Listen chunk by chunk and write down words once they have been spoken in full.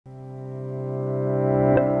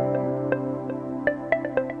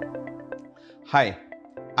Hi,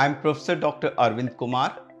 I'm Professor Dr. Arvind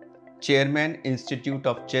Kumar, Chairman, Institute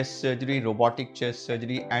of Chest Surgery, Robotic Chest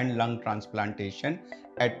Surgery and Lung Transplantation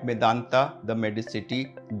at Medanta, the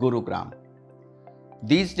Medicity, Gurugram.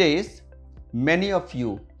 These days, many of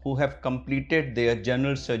you who have completed their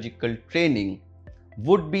general surgical training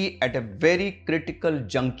would be at a very critical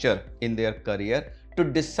juncture in their career to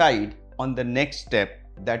decide on the next step,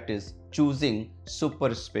 that is choosing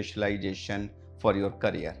super specialization for your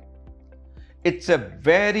career. It's a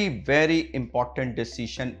very important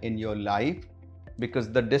decision in your life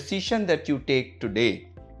because the decision that you take today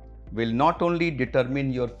will not only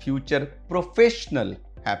determine your future professional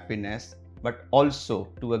happiness, but also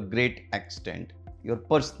to a great extent your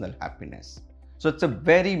personal happiness. So it's a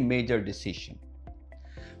very major decision.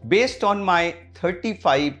 Based on my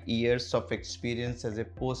 35 years of experience as a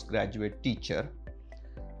postgraduate teacher,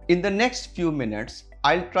 in the next few minutes,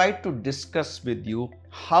 I'll try to discuss with you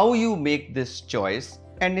how you make this choice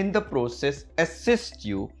and in the process assist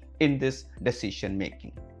you in this decision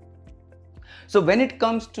making. So when it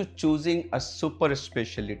comes to choosing a super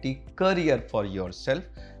specialty career for yourself,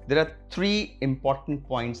 there are three important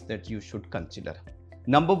points that you should consider.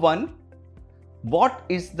 Number one, what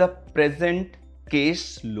is the present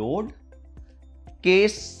case load,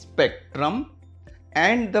 case spectrum,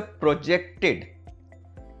 and the projected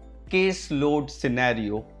case load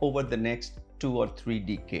scenario over the next 2 or 3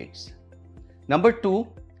 decades. Number two,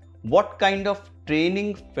 what kind of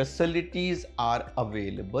training facilities are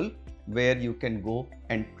available where you can go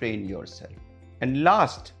and train yourself. And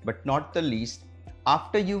last but not the least,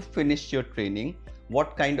 after you finish your training,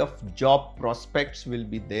 what kind of job prospects will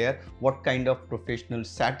be there, what kind of professional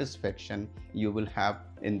satisfaction you will have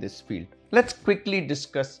in this field. Let's quickly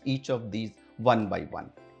discuss each of these one by one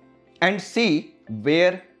and see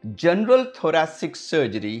where general thoracic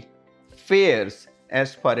surgery fares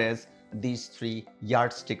as far as these three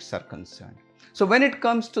yardsticks are concerned. So when it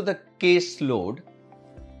comes to the case load,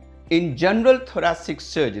 in general thoracic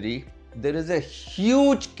surgery, there is a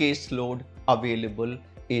huge case load available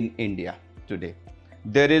in India today.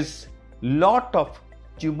 There is lot of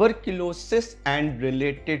tuberculosis and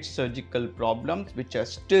related surgical problems which are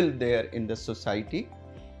still there in the society.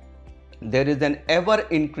 There is an ever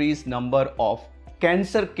increased number of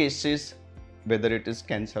cancer cases, whether it is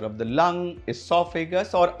cancer of the lung,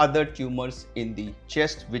 esophagus or other tumors in the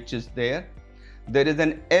chest which is there. There is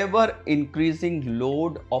an ever increasing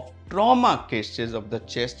load of trauma cases of the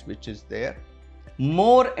chest which is there.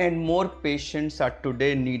 More and more patients are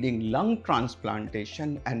today needing lung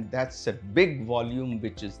transplantation, and that's a big volume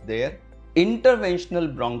which is there.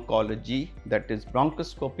 Interventional bronchology, that is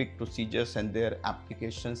bronchoscopic procedures and their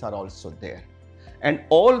applications are also there. And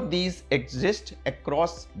all these exist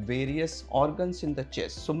across various organs in the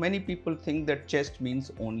chest. So many people think that chest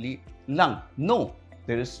means only lung. No,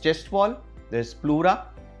 there is chest wall, there is pleura,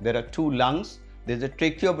 there are 2 lungs, there is a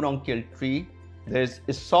tracheobronchial tree, there is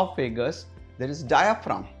esophagus, there is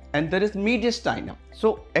diaphragm, and there is mediastinum.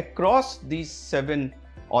 So across these 7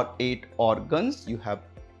 or 8 organs, you have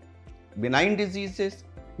benign diseases,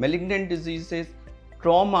 malignant diseases,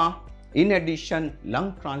 trauma, in addition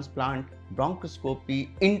lung transplant, bronchoscopy,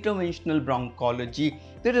 interventional bronchology.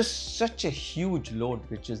 There is such a huge load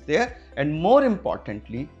which is there, and more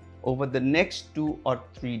importantly, over the next 2 or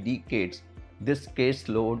 3 decades, this case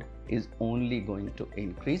load is only going to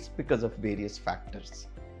increase because of various factors.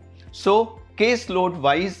 So case load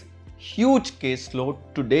wise, huge case load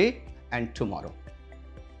today and tomorrow.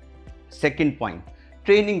 Second point,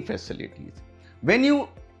 training facilities. When you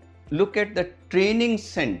look at the training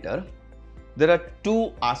center, there are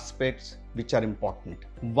 2 aspects which are important.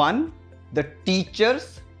 One, the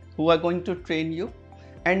teachers who are going to train you,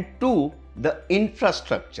 and 2, the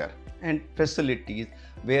infrastructure and facilities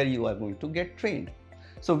where you are going to get trained.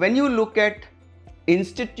 So when you look at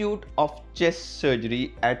Institute of Chest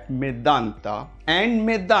Surgery at Medanta and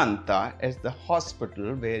Medanta as the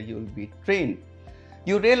hospital where you will be trained,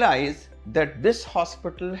 you realize that this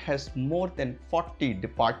hospital has more than 40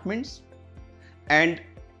 departments and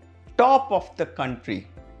top of the country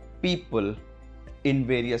people in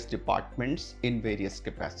various departments in various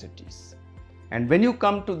capacities. And when you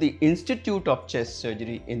come to the Institute of Chest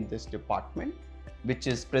Surgery in this department, which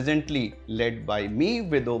is presently led by me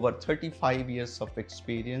with over 35 years of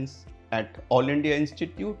experience at All India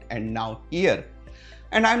Institute and now here.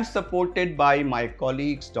 And I'm supported by my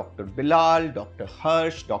colleagues Dr. Bilal, Dr.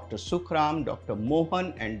 Harsh, Dr. Sukhram, Dr.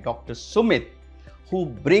 Mohan and Dr. Sumit, who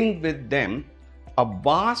bring with them a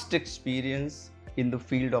vast experience in the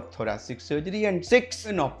field of thoracic surgery, and 6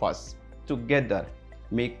 of us together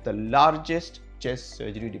make the largest chest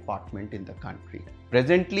surgery department in the country.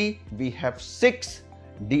 Presently, we have 6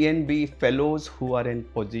 DNB fellows who are in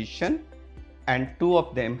position, and 2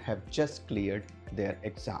 of them have just cleared their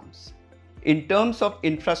exams. In terms of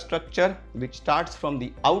infrastructure, which starts from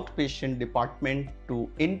the outpatient department to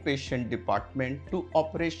inpatient department to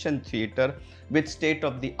operation theatre with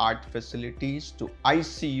state-of-the-art facilities to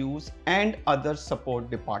ICUs and other support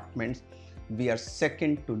departments, we are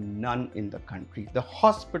second to none in the country. The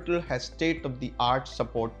hospital has state-of-the-art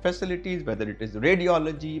support facilities, whether it is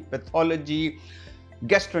radiology, pathology,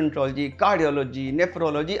 gastroenterology, cardiology,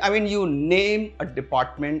 nephrology. I mean, you name a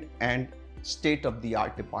department and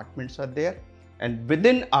state-of-the-art departments are there. And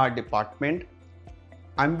within our department,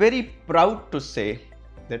 I'm very proud to say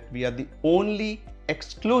that we are the only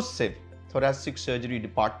exclusive thoracic surgery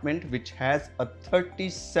department which has a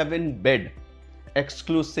 37-bed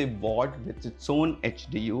exclusive ward with its own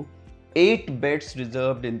HDU, 8 beds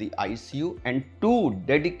reserved in the ICU, and 2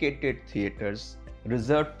 dedicated theatres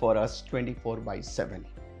reserved for us 24/7.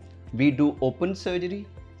 We do open surgery,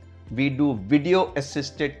 we do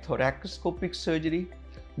video-assisted thoracoscopic surgery,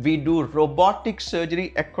 we do robotic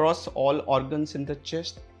surgery across all organs in the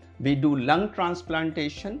chest, we do lung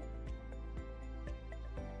transplantation,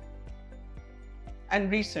 and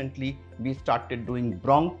recently we started doing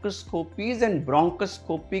bronchoscopies and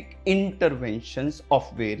bronchoscopic interventions of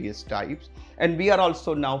various types, and we are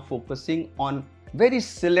also now focusing on very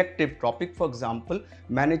selective topic. For example,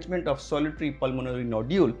 management of solitary pulmonary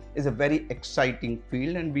nodule is a very exciting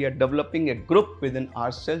field, and we are developing a group within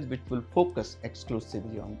ourselves which will focus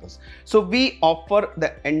exclusively on this. So we offer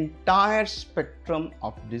the entire spectrum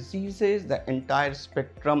of diseases, the entire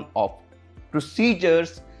spectrum of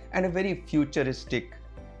procedures, and a very futuristic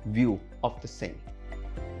view of the same.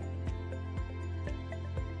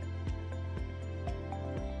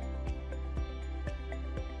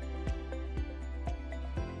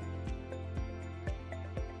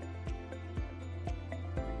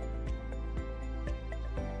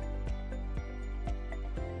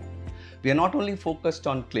 We are not only focused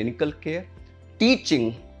on clinical care,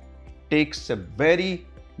 teaching takes a very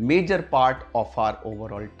major part of our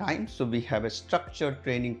overall time. So we have a structured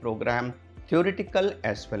training program, theoretical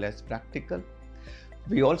as well as practical.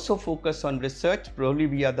 We also focus on research. Probably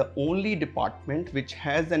we are the only department which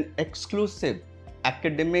has an exclusive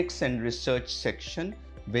academics and research section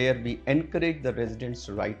where we encourage the residents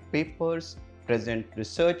to write papers, present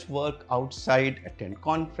research work outside, attend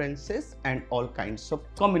conferences, and all kinds of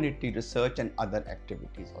community research and other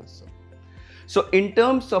activities also. So in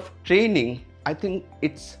terms of training, I think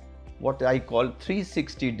it's what I call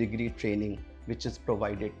 360-degree training, which is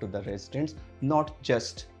provided to the residents, not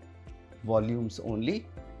just volumes only,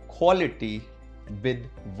 quality with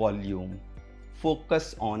volume,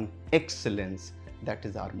 focus on excellence. That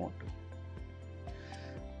is our motto.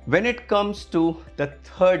 When it comes to the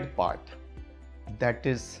third part, that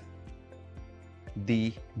is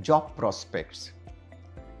the job prospects.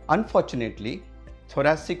 Unfortunately,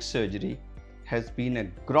 thoracic surgery has been a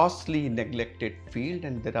grossly neglected field,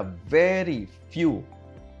 and there are very few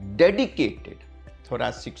dedicated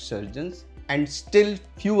thoracic surgeons and still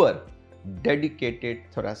fewer dedicated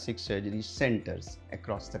thoracic surgery centers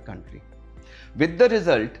across the country. With the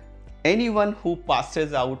result, anyone who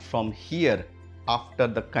passes out from here after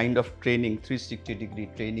the kind of training, 360-degree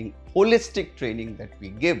training, holistic training that we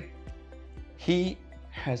give, he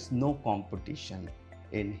has no competition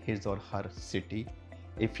in his or her city.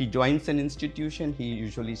 If he joins an institution, he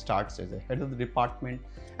usually starts as a head of the department,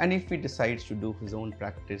 and if he decides to do his own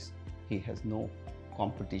practice, he has no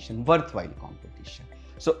competition, worthwhile competition.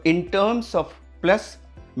 So in terms of plus,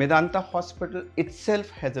 Medanta Hospital itself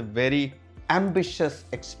has a very ambitious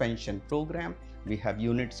expansion program. We have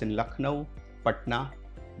units in Lucknow, Patna,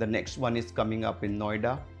 the next one is coming up in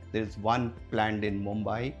Noida, there is one planned in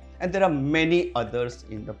Mumbai, and there are many others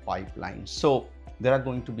in the pipeline. So there are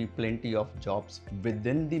going to be plenty of jobs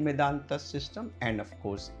within the Medanta system and of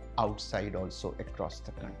course outside also across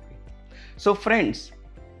the country. So friends,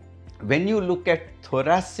 when you look at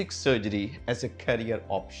thoracic surgery as a career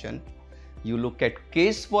option, you look at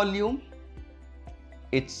case volume,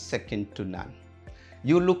 it's second to none.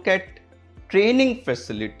 You look at training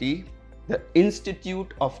facility, the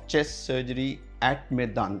Institute of Chest Surgery at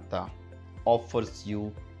Medanta offers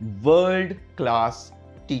you world-class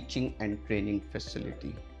teaching and training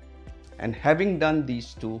facility. And having done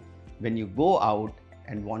these two, when you go out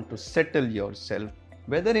and want to settle yourself,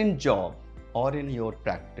 whether in job or in your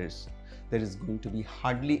practice, there is going to be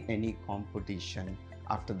hardly any competition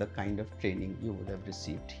after the kind of training you would have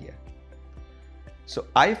received here. So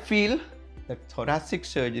I feel that thoracic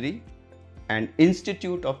surgery and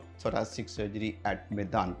Institute of Thoracic Surgery at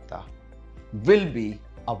Medanta will be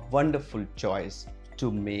a wonderful choice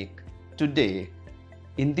to make today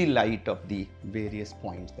in the light of the various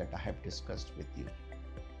points that I have discussed with you.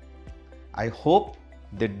 I hope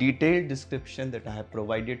the detailed description that I have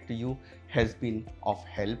provided to you has been of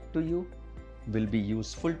help to you, will be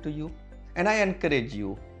useful to you, and I encourage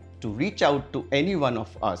you to reach out to any one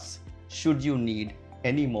of us should you need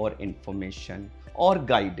any more information or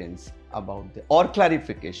guidance about or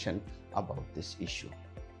clarification about this issue.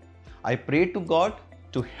 I pray to God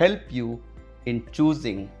to help you in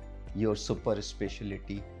choosing your super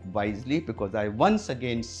specialty wisely, because I once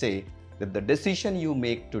again say that the decision you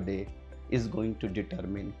make today is going to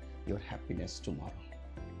determine your happiness tomorrow.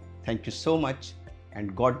 Thank you so much,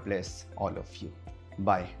 and God bless all of you.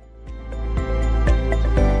 Bye.